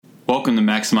Welcome to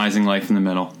Maximizing Life in the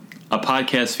Middle, a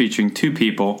podcast featuring two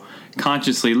people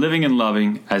consciously living and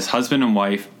loving as husband and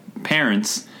wife,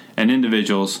 parents, and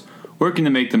individuals working to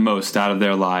make the most out of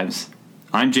their lives.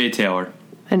 I'm Jay Taylor.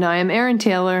 And I am Erin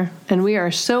Taylor, and we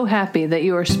are so happy that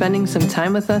you are spending some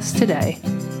time with us today.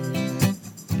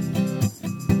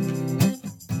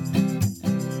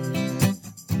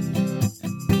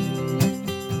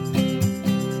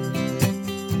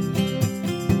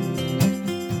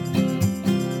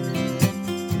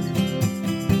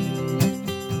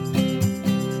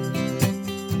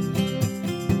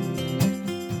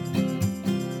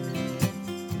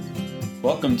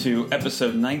 Welcome to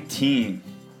episode 19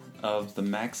 of the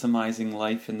Maximizing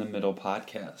Life in the Middle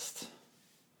podcast.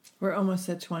 We're almost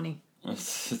at 20.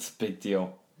 It's a big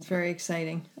deal. It's very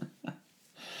exciting.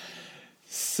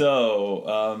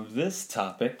 So, this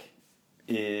topic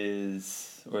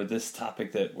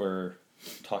that we're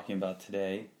talking about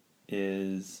today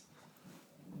is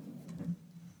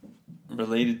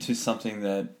related to something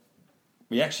that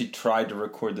we actually tried to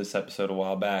record this episode a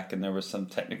while back, and there were some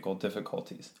technical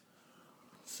difficulties.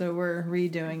 So we're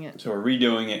redoing it. So we're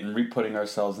redoing it and re-putting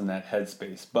ourselves in that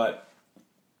headspace. But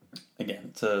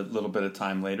again, it's a little bit of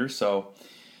time later.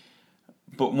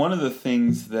 But one of the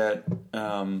things that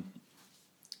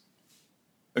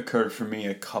occurred for me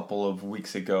a couple of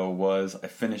weeks ago was I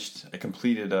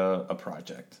completed a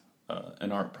project,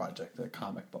 an art project, a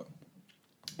comic book.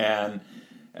 And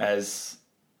as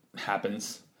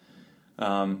happens,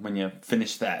 when you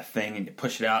finish that thing and you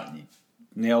push it out and you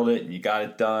nailed it and you got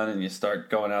it done and you start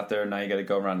going out there, and now you got to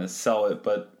go around and sell it.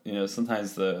 But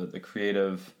sometimes the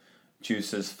creative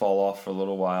juices fall off for a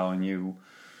little while, and you're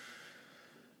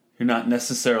not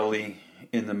necessarily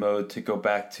in the mode to go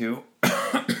back to.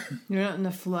 You're not in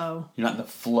the flow.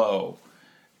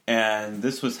 And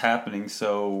this was happening,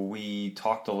 so we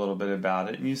talked a little bit about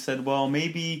it, and you said, well,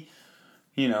 maybe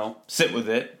sit with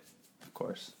it. Of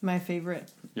course, my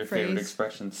favorite your phrase. Favorite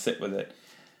expression, sit with it.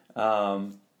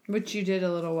 Which you did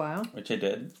a little while. Which I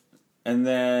did. And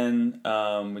then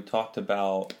we talked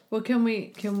about... Well, can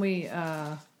we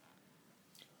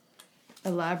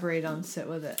elaborate on sit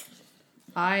with it?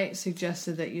 I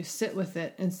suggested that you sit with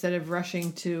it instead of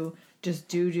rushing to just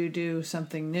do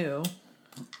something new.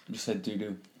 You said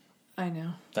do. I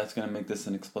know. That's going to make this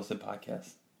an explicit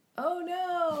podcast. Oh,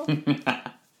 no.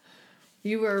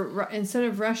 You were, instead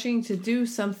of rushing to do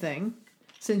something...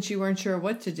 Since you weren't sure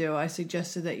what to do, I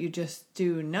suggested that you just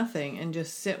do nothing and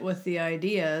just sit with the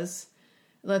ideas,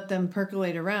 let them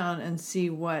percolate around, and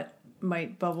see what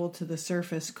might bubble to the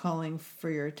surface calling for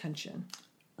your attention.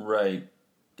 Right.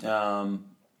 And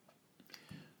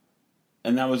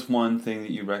that was one thing that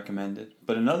you recommended.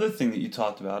 But another thing that you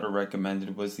talked about or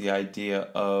recommended was the idea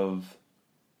of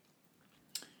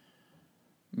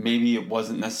maybe it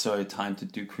wasn't necessarily a time to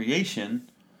do creation,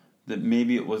 that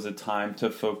maybe it was a time to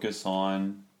focus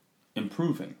on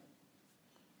improving.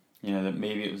 That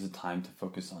maybe it was a time to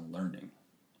focus on learning.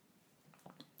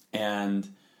 And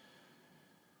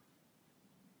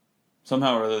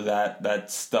somehow or other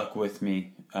that stuck with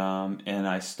me. And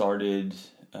I started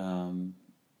kind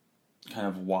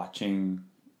of watching,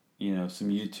 some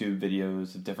YouTube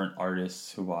videos of different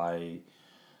artists who I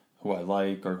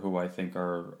like or who I think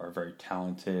are very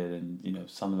talented, and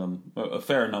some of them, a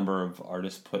fair number of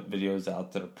artists put videos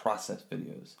out that are process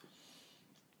videos.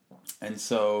 And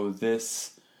so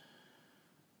this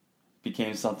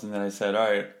became something that I said,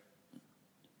 all right,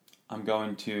 I'm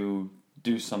going to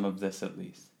do some of this at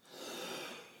least.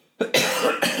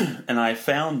 And I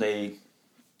found a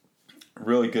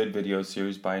really good video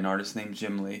series by an artist named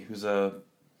Jim Lee, who's for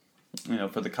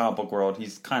the comic book world,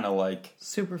 he's kind of like...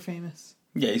 super famous.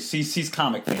 Yeah, he's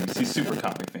comic famous. He's super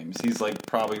comic famous. He's like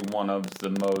probably one of the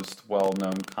most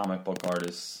well-known comic book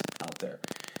artists out there.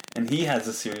 And he has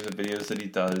a series of videos that he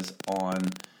does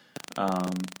on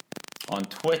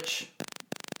Twitch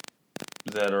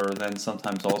that are then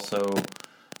sometimes also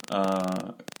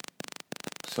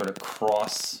sort of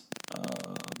cross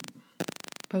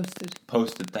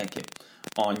posted. Thank you,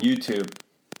 on YouTube.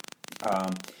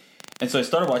 And so I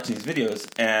started watching these videos,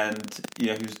 and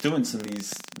he was doing some of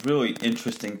these really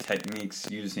interesting techniques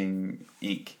using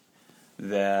ink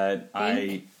that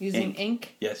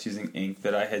ink? Yes, using ink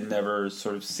that I had never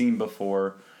sort of seen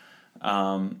before.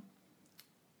 And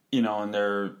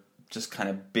they're just kind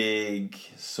of big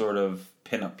sort of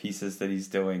pinup pieces that he's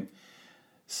doing.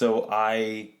 So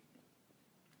I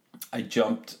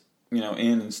jumped, in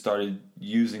and started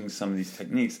using some of these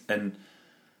techniques, and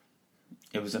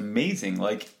it was amazing.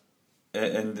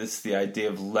 And this is the idea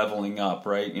of leveling up,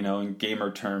 right? In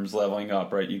gamer terms, leveling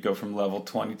up, right? You go from level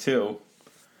 22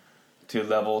 to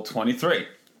level 23.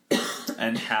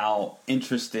 and how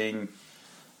interesting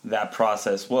that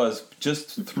process was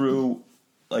just through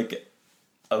like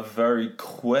a very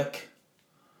quick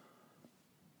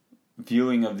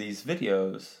viewing of these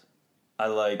videos.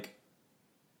 I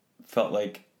felt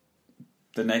like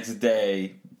the next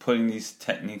day putting these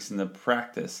techniques into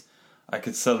practice, I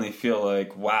could suddenly feel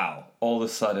like, wow, all of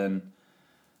a sudden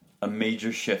a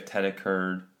major shift had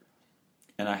occurred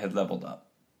and I had leveled up.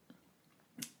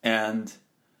 And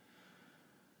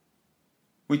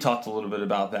we talked a little bit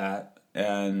about that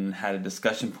and had a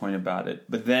discussion point about it.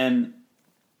 But then,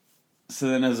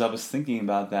 as I was thinking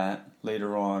about that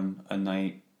later on a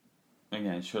night,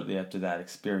 again, shortly after that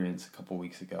experience a couple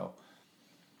weeks ago,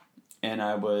 and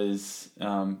I was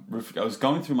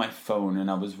going through my phone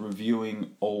and I was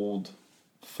reviewing old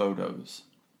photos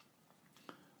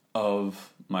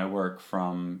of my work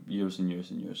from years and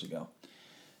years and years ago.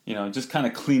 You know, just kind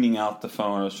of cleaning out the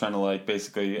phone. I was trying to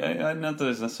basically, not that I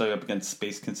was necessarily up against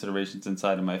space considerations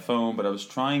inside of my phone, but I was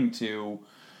trying to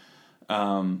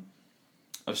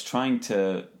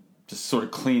just sort of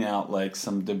clean out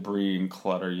some debris and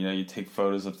clutter. You know, you take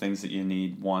photos of things that you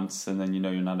need once and then you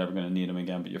know you're not ever going to need them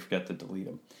again, but you forget to delete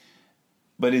them.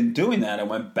 But in doing that, I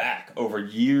went back over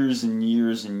years and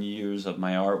years and years of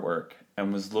my artwork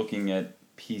and was looking at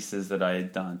pieces that I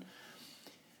had done.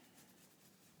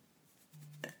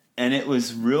 And it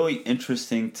was really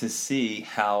interesting to see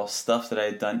how stuff that I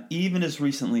had done, even as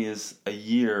recently as a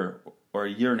year or a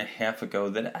year and a half ago,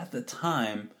 that at the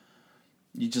time,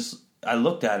 I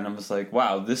looked at it and I was like,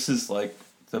 wow, this is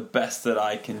the best that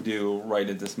I can do right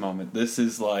at this moment. This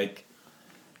is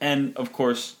and of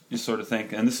course you sort of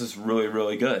think, and this is really,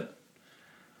 really good.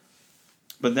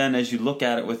 But then as you look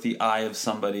at it with the eye of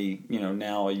somebody,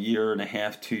 now a year and a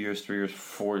half, 2 years, 3 years,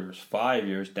 4 years, 5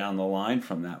 years down the line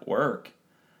from that work,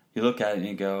 you look at it and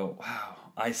you go, wow,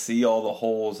 I see all the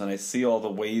holes and I see all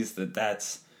the ways that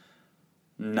that's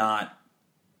not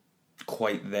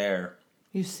quite there.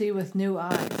 You see with new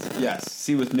eyes. Yes,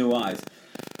 see with new eyes.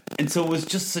 And so it was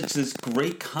just such this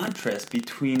great contrast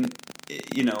between,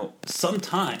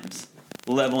 sometimes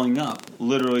leveling up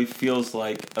literally feels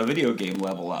like a video game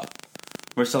level up,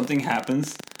 where something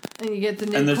happens and you get the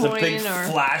new coin, and there's a big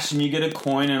flash and you get a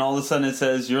coin and all of a sudden it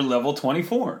says you're level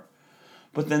 24.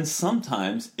 But then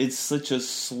sometimes it's such a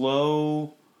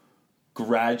slow,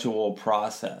 gradual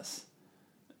process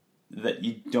that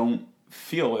you don't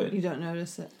feel it. You don't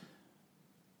notice it.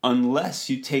 Unless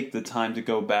you take the time to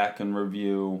go back and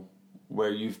review where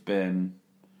you've been,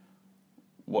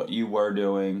 what you were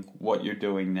doing, what you're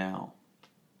doing now.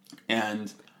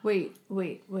 And Wait.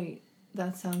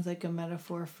 That sounds like a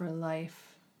metaphor for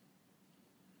life.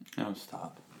 Oh,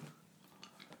 stop.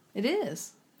 It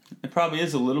is. It probably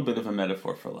is a little bit of a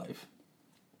metaphor for life.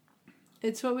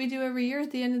 It's what we do every year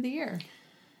at the end of the year.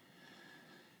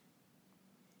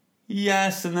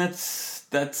 Yes, and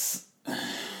that's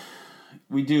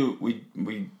we do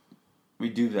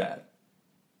that.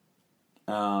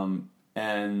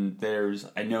 And there's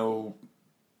I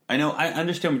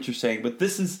understand what you're saying, but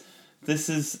this is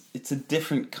it's a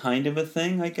different kind of a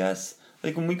thing, I guess.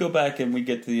 Like when we go back and we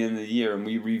get to the end of the year and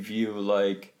we review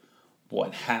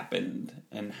what happened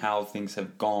and how things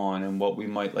have gone and what we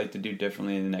might like to do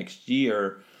differently in the next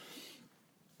year,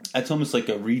 it's almost like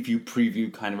a review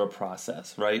preview kind of a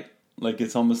process, right? Like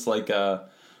it's almost like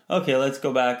okay, let's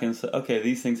go back and say, okay,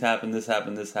 these things happened, this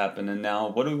happened, and now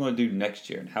what do we want to do next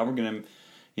year and how we're going to,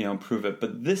 improve it.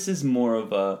 But this is more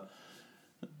of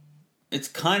it's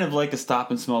kind of like a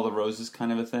stop and smell the roses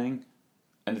kind of a thing.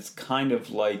 And it's kind of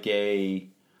like a,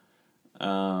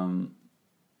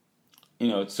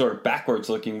 it's sort of backwards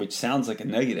looking, which sounds like a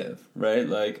negative, right?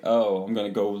 Like, oh, I'm going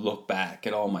to go look back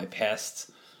at all my past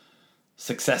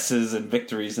successes and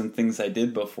victories and things I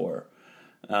did before.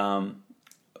 But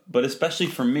especially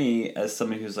for me, as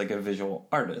somebody who's like a visual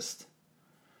artist,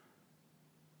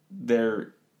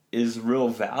 there is real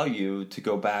value to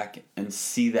go back and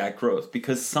see that growth.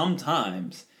 Because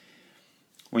sometimes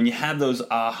when you have those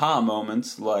aha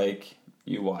moments, like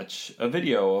you watch a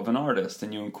video of an artist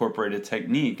and you incorporate a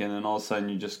technique and then all of a sudden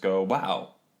you just go, wow,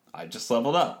 I just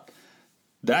leveled up.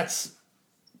 That's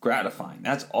gratifying.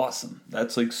 That's awesome.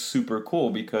 That's super cool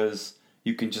because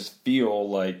you can just feel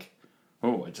like,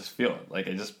 oh, I just feel it. Like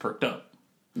I just perked up.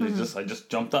 Mm-hmm. I just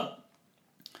jumped up.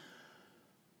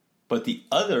 But the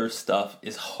other stuff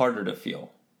is harder to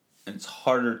feel. And it's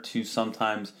harder to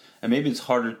sometimes, and maybe it's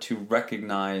harder to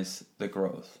recognize the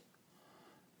growth.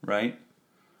 Right?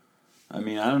 I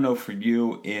mean, I don't know for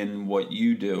you in what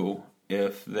you do,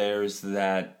 if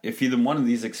either one of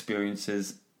these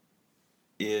experiences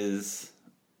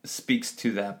speaks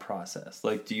to that process.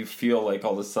 Like, do you feel like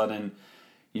all of a sudden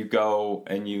You go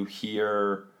and you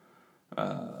hear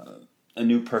a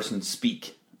new person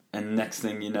speak, and next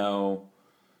thing you know,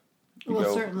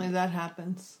 certainly that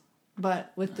happens.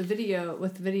 But with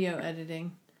video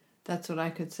editing, that's what I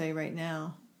could say right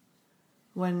now.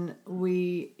 When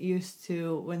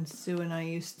Sue and I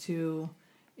used to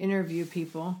interview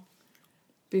people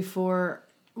before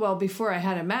I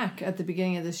had a Mac at the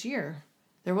beginning of this year,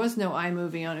 there was no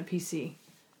iMovie on a PC.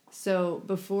 So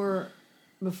before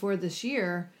this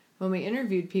year, when we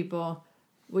interviewed people,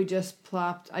 I just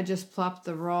plopped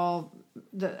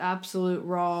the absolute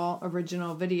raw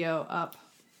original video up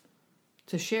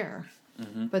to share.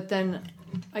 Mm-hmm. But then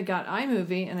I got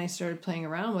iMovie and I started playing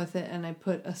around with it, and I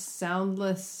put a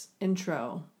soundless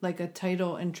intro, like a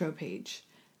title intro page,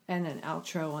 and an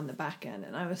outro on the back end,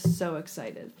 and I was so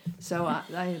excited. So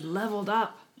I leveled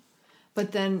up.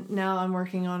 But then now I'm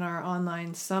working on our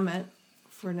online summit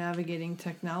for navigating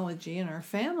technology in our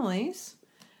families,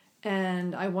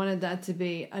 and I wanted that to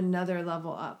be another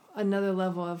level up, another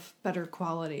level of better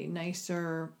quality,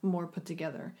 nicer, more put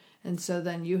together. And so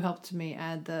then you helped me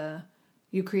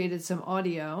you created some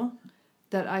audio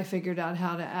that I figured out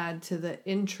how to add to the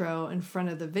intro in front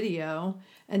of the video.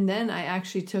 And then I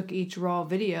actually took each raw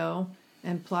video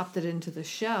and plopped it into the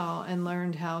shell and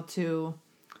learned how to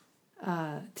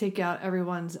take out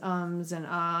everyone's ums and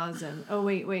ahs and, oh,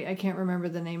 wait, I can't remember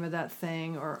the name of that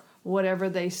thing, or whatever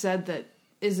they said that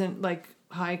isn't like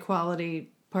high quality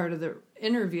part of the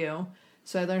interview.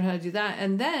 So I learned how to do that.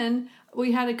 And then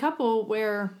we had a couple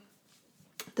where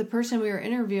the person we were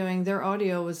interviewing, their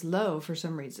audio was low for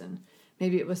some reason.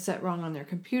 Maybe it was set wrong on their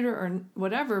computer or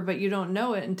whatever, but you don't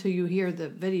know it until you hear the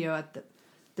video at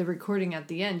the recording at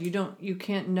the end. You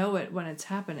can't know it when it's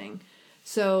happening.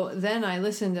 So then I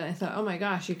listened and I thought, oh my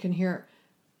gosh, you can hear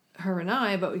her and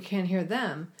I, but we can't hear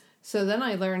them. So then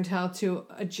I learned how to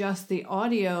adjust the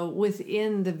audio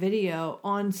within the video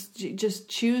just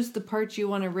choose the parts you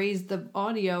want to raise the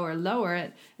audio or lower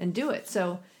it and do it.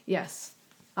 So yes,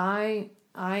 I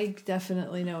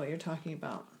definitely know what you're talking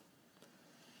about,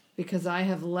 because I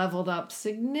have leveled up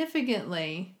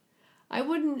significantly. I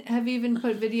wouldn't have even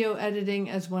put video editing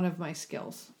as one of my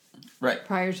skills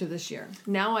prior to this year.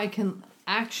 Now I can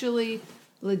actually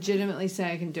legitimately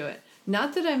say I can do it.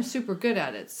 Not that I'm super good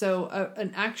at it. So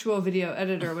an actual video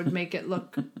editor would make it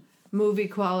look movie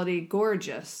quality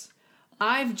gorgeous.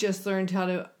 I've just learned how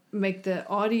to make the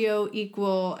audio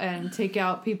equal and take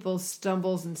out people's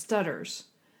stumbles and stutters.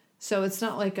 So it's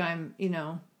not like I'm,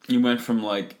 You went from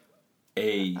like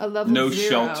a level no 0,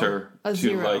 shelter to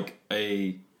 0. like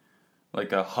a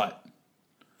hut.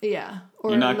 Yeah.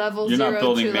 Or a level 0 to you're not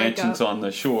building mansions on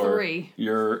the shore. 3.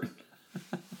 You're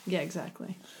Yeah,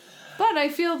 exactly. But I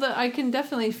feel that I can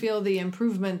definitely feel the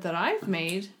improvement that I've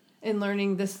made in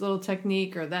learning this little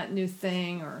technique or that new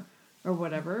thing or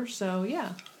whatever. So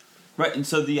yeah. Right, and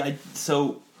so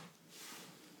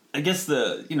I guess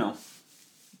the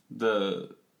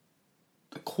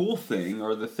cool thing,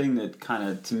 or the thing that kind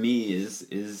of to me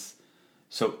is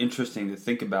so interesting to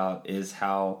think about, is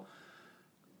how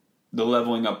the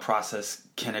leveling up process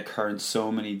can occur in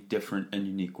so many different and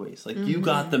unique ways. Like you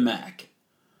got the Mac.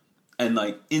 And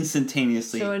like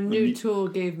instantaneously, so a new tool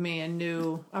gave me a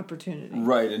new opportunity.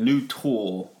 Right, a new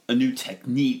tool, a new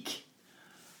technique,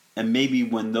 and maybe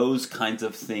when those kinds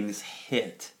of things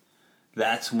hit,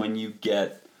 that's when you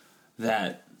get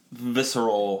that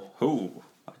visceral. Oh,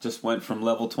 I just went from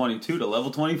level 22 to level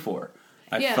 24.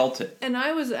 I felt it, and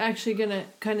I was actually gonna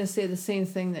kind of say the same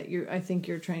thing that I think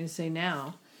you're trying to say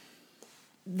now.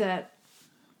 That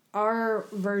our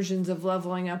versions of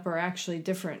leveling up are actually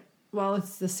different. While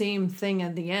it's the same thing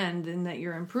at the end and that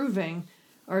you're improving,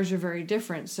 ours are very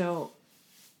different. So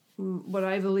what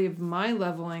I believe my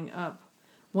leveling up,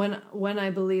 when I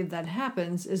believe that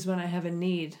happens, is when I have a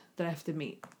need that I have to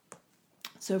meet.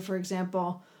 So for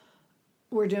example,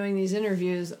 we're doing these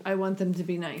interviews, I want them to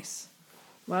be nice.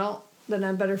 Well, then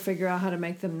I better figure out how to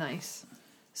make them nice.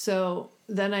 So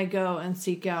then I go and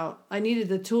seek out, I needed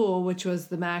the tool, which was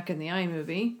the Mac and the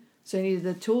iMovie. So I needed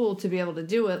the tool to be able to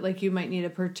do it. Like you might need a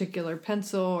particular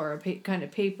pencil or a kind of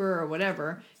paper or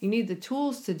whatever. You need the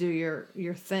tools to do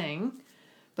your thing.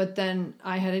 But then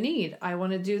I had a need. I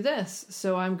want to do this.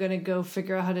 So I'm going to go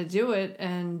figure out how to do it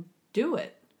and do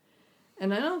it.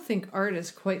 And I don't think art is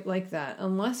quite like that.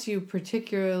 Unless you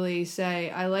particularly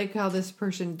say, I like how this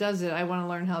person does it. I want to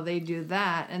learn how they do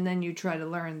that. And then you try to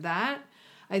learn that.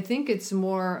 I think it's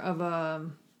more of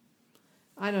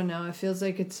I don't know, it feels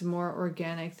like it's a more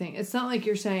organic thing. It's not like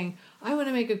you're saying, I want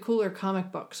to make a cooler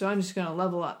comic book, so I'm just going to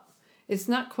level up. It's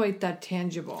not quite that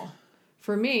tangible.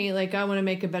 For me, like I want to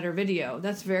make a better video.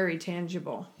 That's very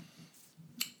tangible.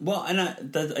 Well, and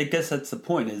I guess that's the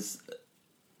point. Is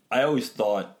I always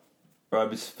thought, or I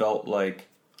always felt like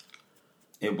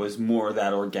it was more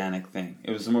that organic thing.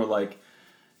 It was more like,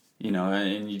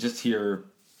 and you just hear,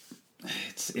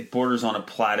 it borders on a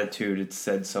platitude. It's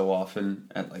said so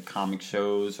often at like comic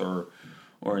shows or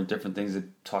in different things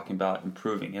that talking about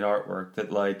improving in artwork,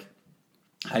 that like,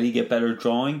 how do you get better at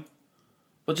drawing?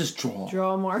 Well, just draw.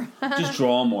 Draw more. Just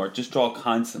draw more. Just draw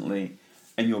constantly,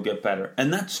 and you'll get better.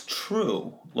 And that's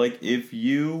true. Like if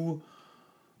you,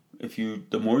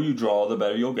 the more you draw, the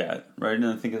better you'll get, right? And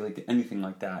I think of like anything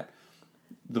like that.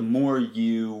 The more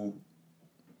you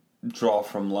draw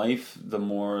from life, the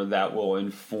more that will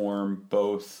inform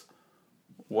both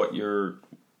what you're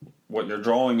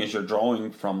drawing as you're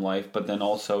drawing from life, but then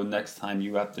also next time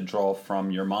you have to draw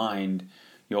from your mind,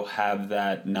 you'll have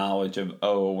that knowledge of,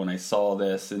 oh, when I saw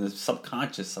this, and it's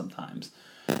subconscious sometimes.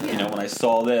 Yeah. When I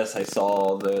saw this, I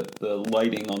saw the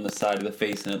lighting on the side of the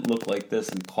face, and it looked like this,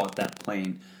 and caught that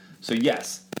plane. So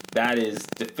yes, that is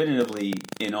definitively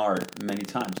in art many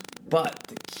times. But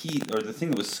the key, or the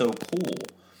thing that was so cool,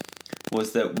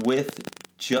 was that with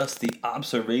just the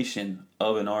observation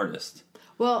of an artist.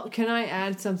 Well, can I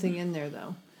add something in there,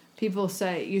 though?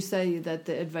 You say that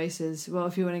the advice is, well,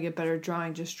 if you want to get better at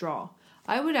drawing, just draw.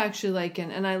 I would actually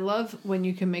liken, and I love when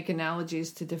you can make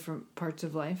analogies to different parts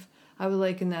of life, I would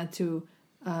liken that to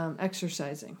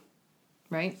exercising,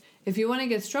 right? If you want to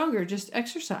get stronger, just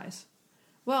exercise.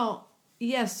 Well,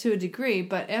 yes, to a degree,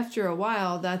 but after a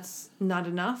while, that's not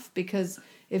enough, because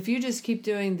if you just keep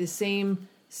doing the same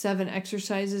 7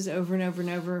 exercises over and over and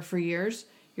over for years,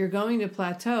 you're going to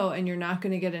plateau and you're not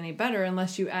going to get any better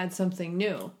unless you add something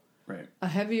new. Right. A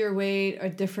heavier weight, a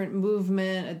different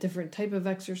movement, a different type of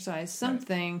exercise,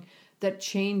 something that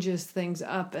changes things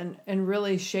up and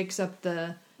really shakes up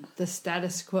the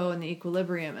status quo and the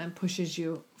equilibrium and pushes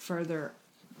you further,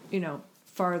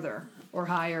 farther or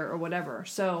higher or whatever.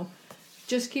 So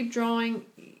just keep drawing.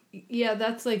 Yeah,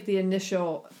 that's like the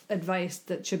initial advice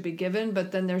that should be given,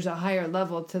 but then there's a higher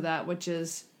level to that, which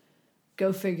is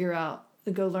go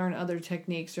learn other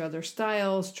techniques or other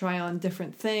styles, try on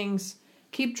different things.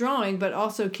 Keep drawing, but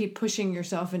also keep pushing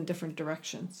yourself in different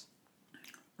directions.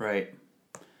 Right.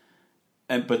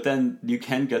 But then you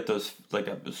can get those, like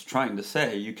I was trying to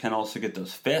say, you can also get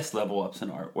those fast level ups in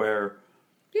art where...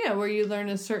 Yeah, where you learn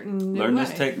a certain new Learn way.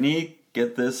 this technique,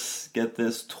 get this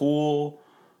tool,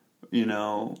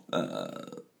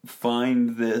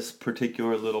 find this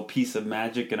particular little piece of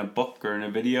magic in a book or in a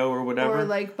video or whatever. Or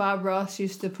like Bob Ross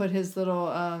used to put his little...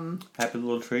 Happy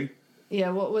Little Tree?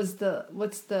 Yeah, what's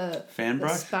the... Fan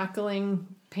brush? The spackling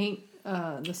paint,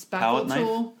 the spackle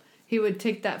tool. Knife? He would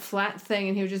take that flat thing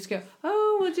and he would just go,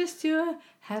 oh, we'll just do a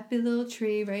happy little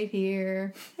tree right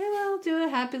here. And we'll do a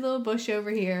happy little bush over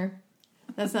here.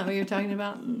 That's not what you're talking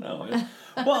about? No.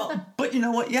 Well, but you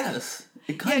know what? Yes.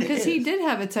 It kind of because he did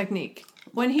have a technique.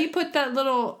 When he put that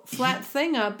little flat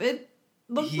thing up, it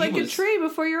looked like a tree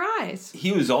before your eyes.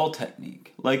 He was all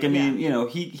technique. Like, I mean,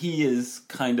 he is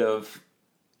kind of...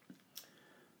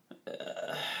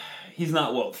 he's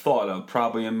not well thought of,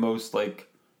 probably in most, like,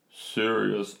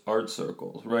 serious art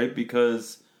circles, right?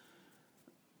 Because...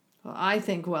 Well, I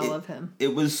think of him.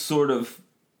 It was sort of,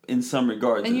 in some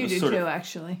regards... And you do too,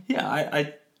 actually. Yeah,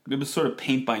 it was sort of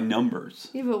paint by numbers.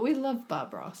 Yeah, but we love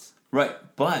Bob Ross. Right,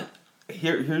 but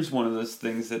here's one of those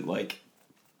things that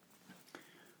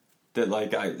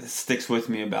sticks with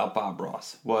me about Bob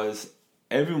Ross, was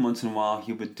every once in a while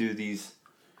he would do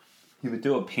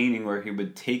a painting where he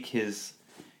would take his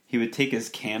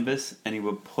canvas and he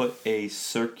would put a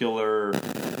circular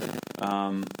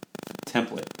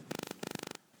template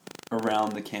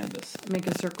around the canvas. Make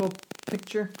a circle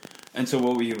picture. And so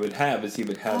what he would have is this.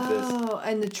 Oh,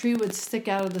 and the tree would stick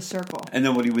out of the circle. And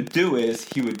then what he would do is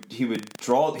he would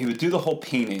do the whole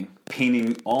painting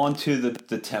onto the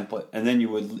template, and then he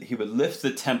would lift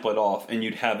the template off, and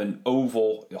you'd have a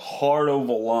hard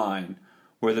oval line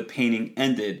where the painting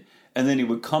ended. And then he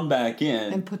would come back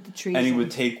in and put the trees and he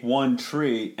would take one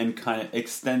tree and kind of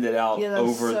extend it out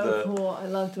over so cool. I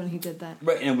loved when he did that.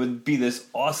 Right, and it would be this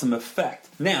awesome effect.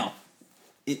 Now,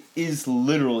 it is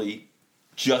literally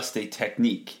just a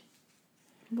technique.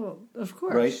 Well, of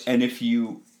course. Right? And if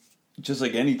you, just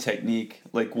like any technique,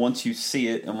 like once you see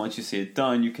it and once you see it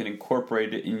done, you can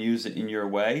incorporate it and use it in your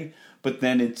way. But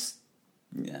then it's,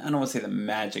 I don't want to say the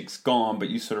magic's gone, but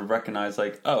you sort of recognize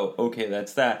like, oh, okay,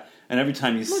 that's that. And every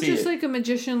time you see it... just like a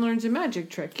magician learns a magic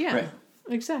trick. Yeah, right.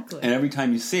 Exactly. And every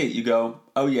time you see it, you go,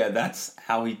 oh yeah, that's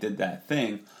how he did that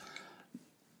thing.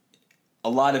 A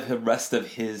lot of the rest of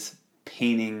his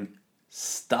painting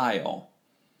style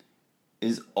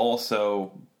is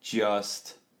also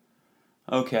just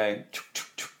okay,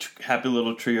 happy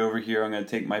little tree over here. I'm going to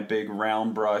take my big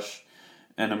round brush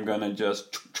and I'm going to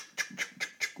just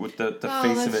with the face of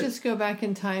it. Let's just go back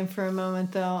in time for a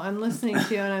moment, though. I'm listening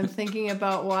to you and I'm thinking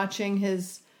about watching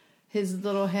his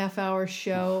little half-hour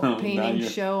show, painting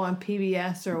show on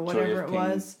PBS or whatever it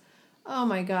was. Oh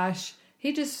my gosh.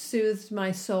 He just soothed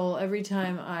my soul every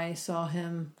time I saw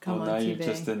him come on TV. Now you're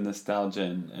just in nostalgia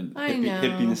and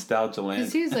hippie nostalgia land.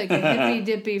 Because he's like a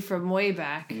hippy-dippy from way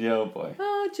back. Yo, boy.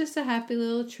 Oh, just a happy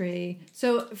little tree.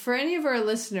 So for any of our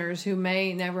listeners who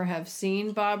may never have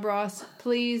seen Bob Ross,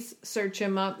 please search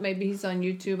him up. Maybe he's on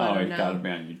YouTube. I don't know. He's got to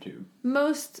be on YouTube.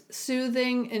 Most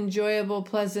soothing, enjoyable,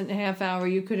 pleasant half hour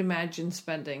you could imagine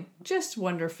spending. Just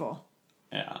wonderful.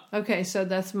 Yeah. Okay, so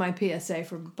that's my PSA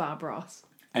for Bob Ross.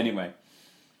 Anyway.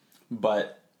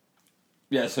 But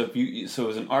yeah, so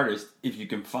as an artist, if you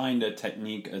can find a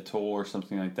technique, a tool, or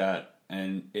something like that,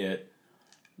 and it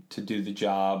to do the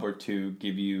job or to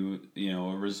give you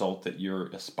a result that you're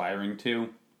aspiring to,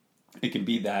 it can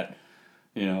be that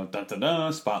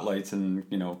spotlights and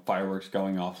fireworks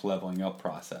going off, leveling up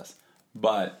process.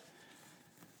 And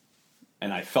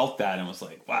I felt that and was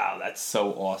like, wow, that's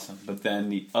so awesome. But then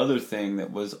the other thing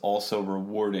that was also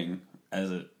rewarding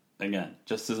again,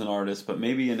 just as an artist, but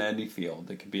maybe in any field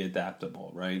that could be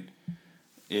adaptable, right?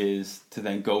 Is to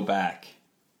then go back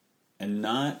and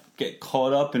not get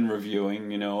caught up in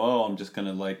reviewing, I'm just going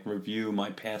to review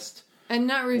my past and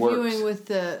not reviewing works.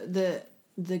 With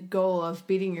the goal of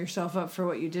beating yourself up for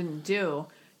what you didn't do.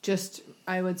 Just,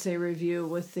 I would say, review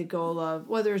with the goal of,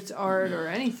 whether it's art or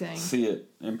anything, see it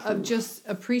improve. Of just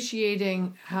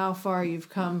appreciating how far you've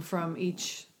come from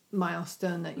each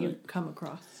milestone that you've come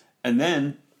across. And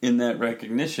then, in that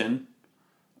recognition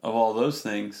of all those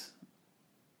things,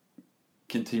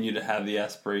 continue to have the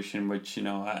aspiration, which,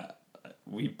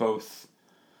 we both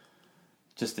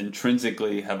just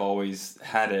intrinsically have always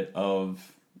had it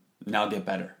of now get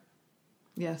better.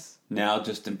 Yes. Now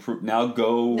just improve. Now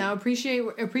go. Now appreciate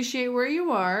where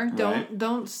you are.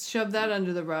 Don't shove that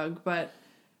under the rug. But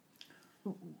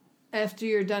after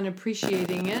you're done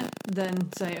appreciating it,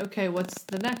 then say, okay, what's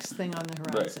the next thing on the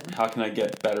horizon? Right. How can I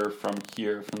get better from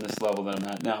here, from this level that I'm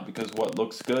at now? Because what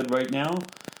looks good right now,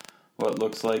 what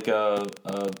looks like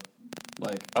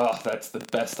that's the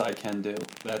best I can do.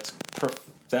 That's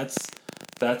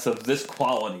of this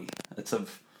quality. It's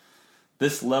of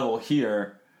this level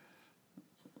here.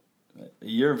 A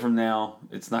year from now,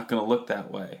 it's not going to look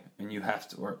that way, and you have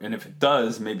to. And if it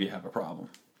does, maybe you have a problem.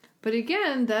 But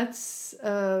again, that's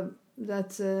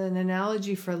an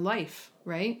analogy for life,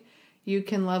 right? You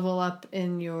can level up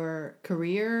in your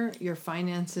career, your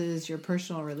finances, your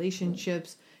personal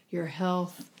relationships, your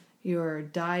health, your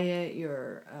diet,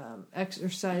 your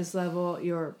exercise level,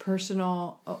 your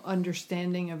personal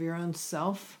understanding of your own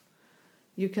self.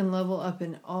 You can level up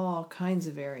in all kinds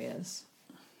of areas.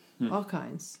 All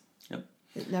kinds. Yep.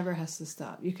 It never has to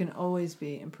stop. You can always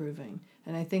be improving.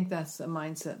 And I think that's a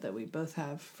mindset that we both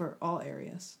have for all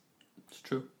areas. It's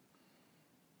true.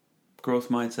 Growth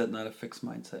mindset, not a fixed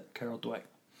mindset. Carol Dweck.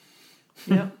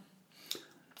 Yep.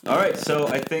 All right, so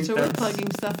I think so we're plugging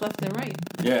stuff left and right.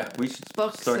 Yeah, we should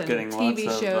Books start and getting TV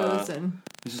lots shows of, and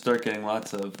we should start getting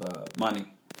lots of money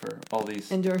for all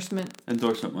these endorsement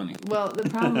money. Well, the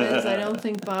problem is I don't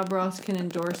think Bob Ross can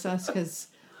endorse us because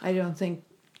I don't think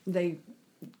they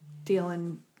deal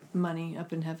in money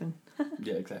up in heaven.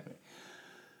 Yeah, exactly.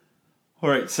 All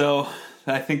right, so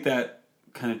I think that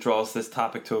kind of draws this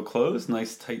topic to a close.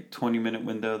 Nice tight 20-minute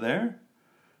window there.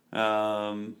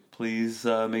 Please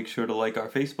make sure to like our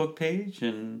Facebook page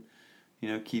and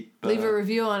keep leave a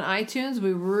review on iTunes.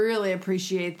 We really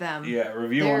appreciate them. Yeah,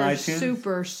 review They're on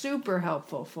iTunes. Super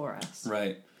helpful for us.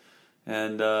 Right,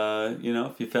 and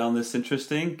if you found this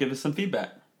interesting, give us some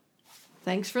feedback.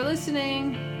 Thanks for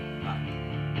listening.